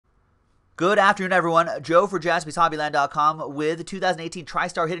Good afternoon, everyone. Joe for JaspysHobbyland.com with 2018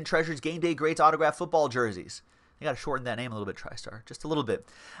 TriStar Hidden Treasures Game Day Greats Autograph Football Jerseys. You got to shorten that name a little bit, TriStar. Just a little bit.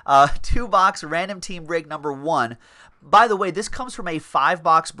 2-box random team break number 1. By the way, this comes from a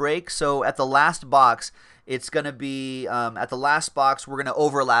 5-box break, so at the last box, it's going to be, at the last box, we're going to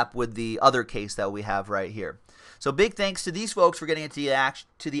overlap with the other case that we have right here. So big thanks to these folks for getting into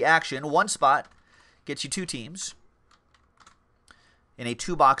the action. One spot gets you 2 teams in a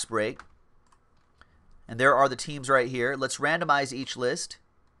 2-box break. And there are the teams right here. Let's randomize each list.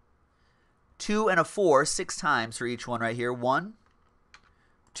 2 and a 4, 6 times for each one right here. 1,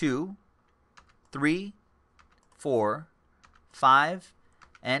 2, 3, 4, 5,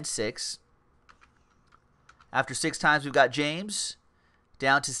 and 6. After 6 times, we've got James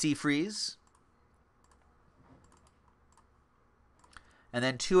down to C Freeze. And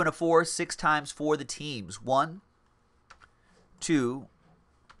then 2 and a 4, 6 times for the teams. 1, 2,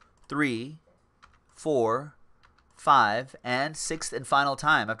 3, 4, 5, and 6th and final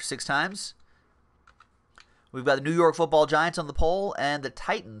time. After 6 times, we've got the New York Football Giants on the pole and the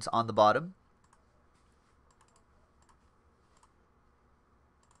Titans on the bottom.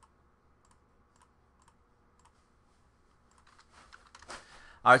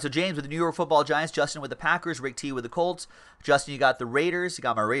 All right, so James with the New York Football Giants, Justin with the Packers, Rick T with the Colts. Justin, you got the Raiders. You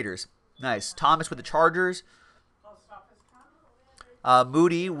got my Raiders. Nice. Thomas with the Chargers.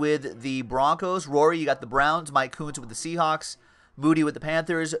 Moody with the Broncos. Rory, you got the Browns. Mike Coons with the Seahawks. Moody with the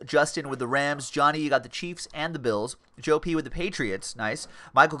Panthers. Justin with the Rams. Johnny, you got the Chiefs and the Bills. Joe P with the Patriots. Nice.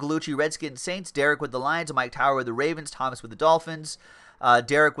 Michael Gallucci, Redskins, Saints. Derek with the Lions. Mike Tower with the Ravens. Thomas with the Dolphins.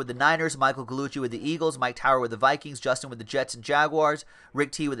 Derek with the Niners. Michael Gallucci with the Eagles. Mike Tower with the Vikings. Justin with the Jets and Jaguars.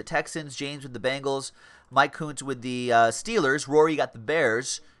 Rick T with the Texans. James with the Bengals. Mike Coons with the Steelers. Rory, you got the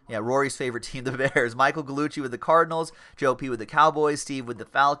Bears. Yeah, Rory's favorite team, the Bears. Michael Gallucci with the Cardinals. Joe P with the Cowboys. Steve with the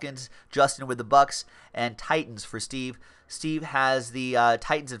Falcons. Justin with the Bucks. And Titans for Steve. Steve has the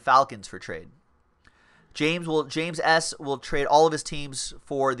Titans and Falcons for trade. James S. will trade all of his teams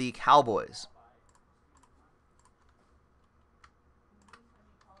for the Cowboys.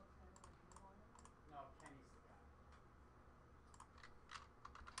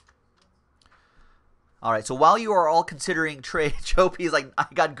 All right, so while you are all considering trade, Joe P is like, I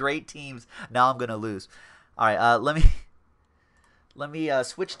got great teams. Now I'm going to lose. All right, let me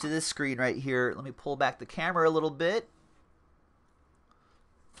switch to this screen right here. Let me pull back the camera a little bit.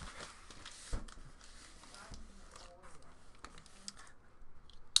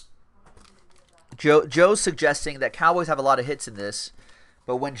 Joe's suggesting that Cowboys have a lot of hits in this,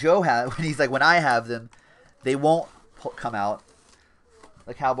 but when he's like, when I have them, they won't come out.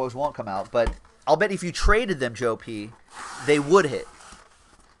 The Cowboys won't come out, but I'll bet if you traded them, Joe P, they would hit.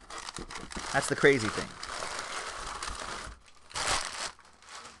 That's the crazy thing.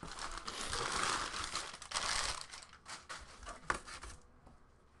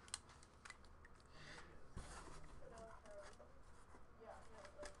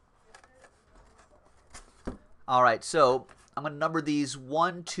 All right, so I'm going to number these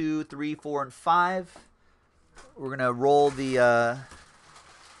 1, 2, 3, 4, and 5. We're going to roll the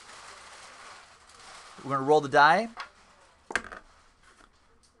die.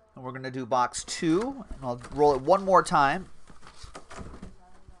 And we're going to do box 2. And I'll roll it one more time.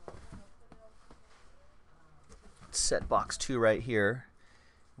 Let's set box 2 right here.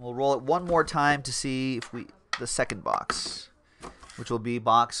 We'll roll it one more time to see if the second box, which will be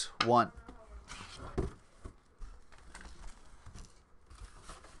box 1.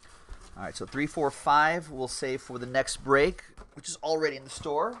 All right, so 3, 4, 5 we'll save for the next break, which is already in the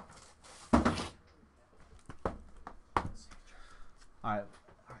store. All right,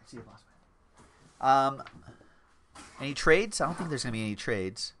 see you, boss man. Any trades? I don't think there's going to be any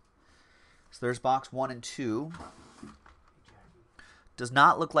trades. So there's box 1 and 2. Does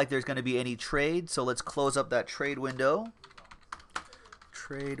not look like there's going to be any trade, so let's close up that trade window.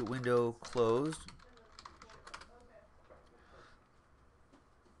 Trade window closed.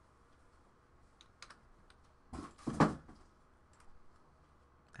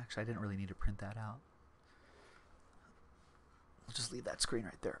 Actually, I didn't really need to print that out. I'll just leave that screen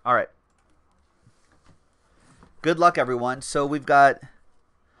right there. All right. Good luck, everyone. So we've got,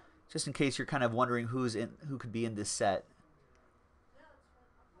 just in case you're kind of wondering who could be in this set.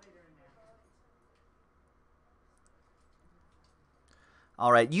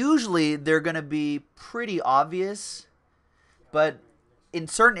 All right. Usually they're going to be pretty obvious, but in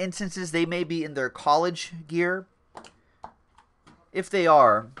certain instances they may be in their college gear. If they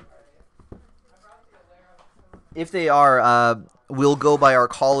are, we'll go by our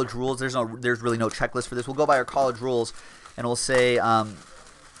college rules. There's really no checklist for this. We'll go by our college rules, and we'll say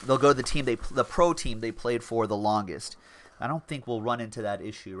they'll go to the team the pro team they played for the longest. I don't think we'll run into that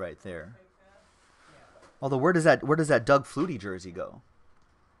issue right there. Although where does that Doug Flutie jersey go?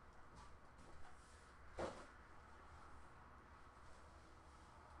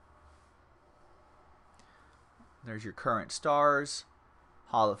 There's your current stars,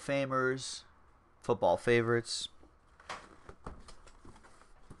 Hall of Famers, football favorites.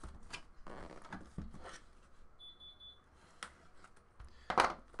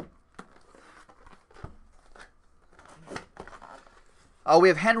 Oh, we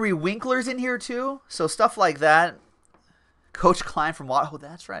have Henry Winkler's in here too. So stuff like that. Coach Klein from Watt. Oh,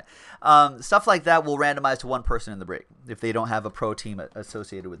 that's right. Stuff like that will randomize to one person in the break if they don't have a pro team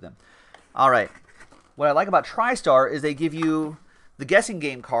associated with them. All right. What I like about TriStar is they give you the guessing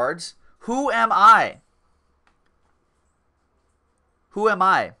game cards. Who am I? Who am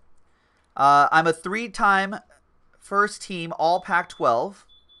I? I'm a 3-time first team All Pac-12.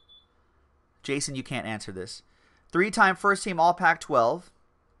 Jason, you can't answer this. 3-time first team All Pac-12.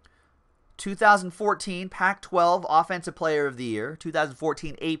 2014 Pac-12 Offensive Player of the Year.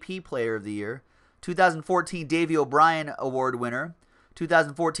 2014 AP Player of the Year. 2014 Davey O'Brien Award winner.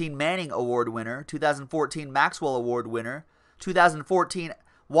 2014 Manning Award winner, 2014 Maxwell Award winner, 2014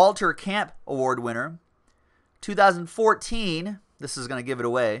 Walter Camp Award winner, 2014, this is going to give it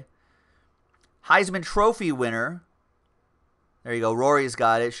away, Heisman Trophy winner. There you go, Rory's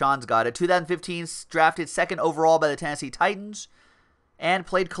got it, Sean's got it. 2015 drafted 2nd overall by the Tennessee Titans and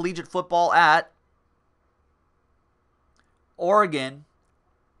played collegiate football at Oregon.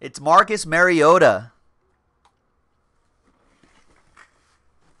 It's Marcus Mariota.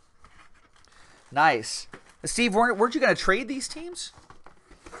 Nice. Steve, weren't you going to trade these teams?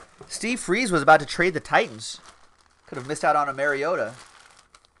 Steve Freeze was about to trade the Titans. Could have missed out on a Mariota.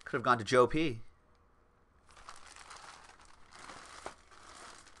 Could have gone to Joe P.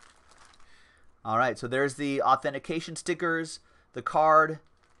 All right, so there's the authentication stickers, the card,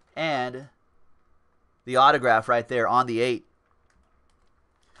 and the autograph right there on the 8.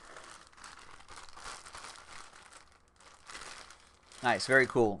 Nice, very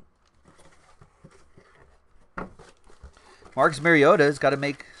cool. Marcus Mariota has got to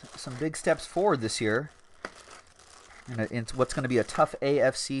make some big steps forward this year in what's going to be a tough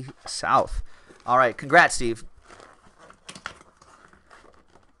AFC South. All right, congrats, Steve.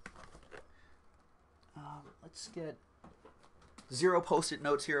 Let's get 0 Post-it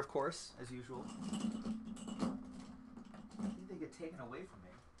notes here, of course, as usual. I think they get taken away from me.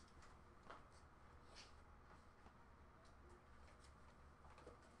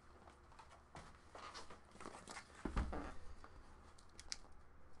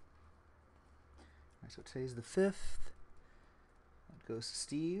 So today's the 5th. That goes to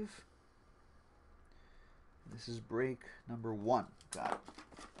Steve. This is break number 1. Got it.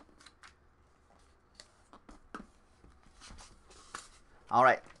 All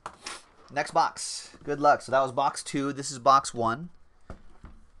right. Next box. Good luck. So that was box 2. This is box 1.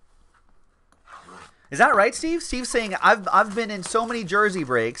 Is that right, Steve? Steve's saying I've been in so many jersey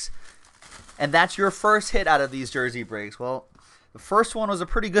breaks, and that's your first hit out of these jersey breaks. Well, the first one was a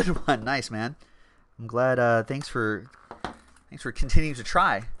pretty good one. Nice, man. I'm glad. Thanks for continuing to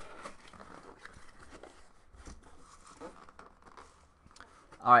try.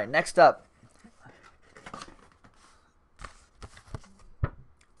 All right, next up.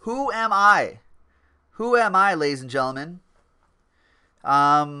 Who am I? Who am I, ladies and gentlemen?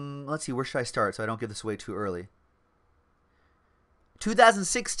 Let's see. Where should I start so I don't give this away too early?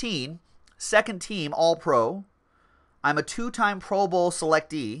 2016, 2nd team All-Pro. I'm a 2-time Pro Bowl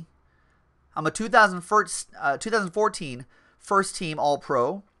selectee. I'm a 2014 first team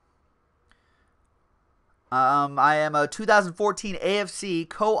All-Pro. I am a 2014 AFC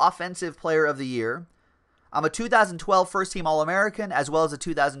Co-Offensive Player of the Year. I'm a 2012 first team All-American as well as a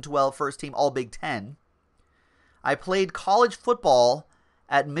 2012 first team All-Big Ten. I played college football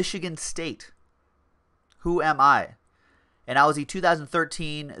at Michigan State. Who am I? And I was the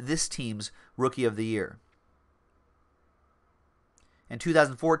 2013 this team's Rookie of the Year. And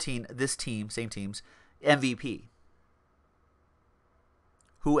 2014, this team, same team's, MVP.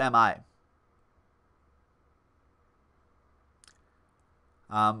 Who am I?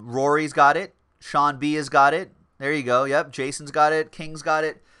 Rory's got it. Sean B has got it. There you go. Yep. Jason's got it. King's got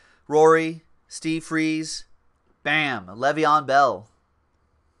it. Rory. Steve Freeze. Bam. Le'Veon Bell.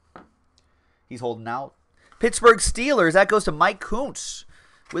 He's holding out. Pittsburgh Steelers. That goes to Mike Kuntz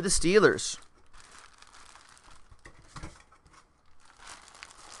with the Steelers.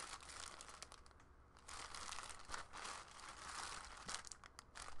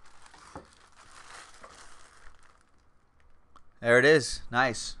 There it is.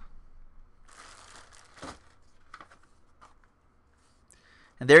 Nice.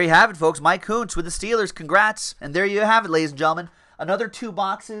 And there you have it, folks. Mike Kuntz with the Steelers. Congrats. And there you have it, ladies and gentlemen. Another 2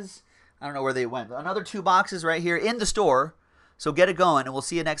 boxes. I don't know where they went. Another 2 boxes right here in the store. So get it going, and we'll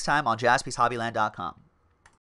see you next time on JaspysHobbyland.com.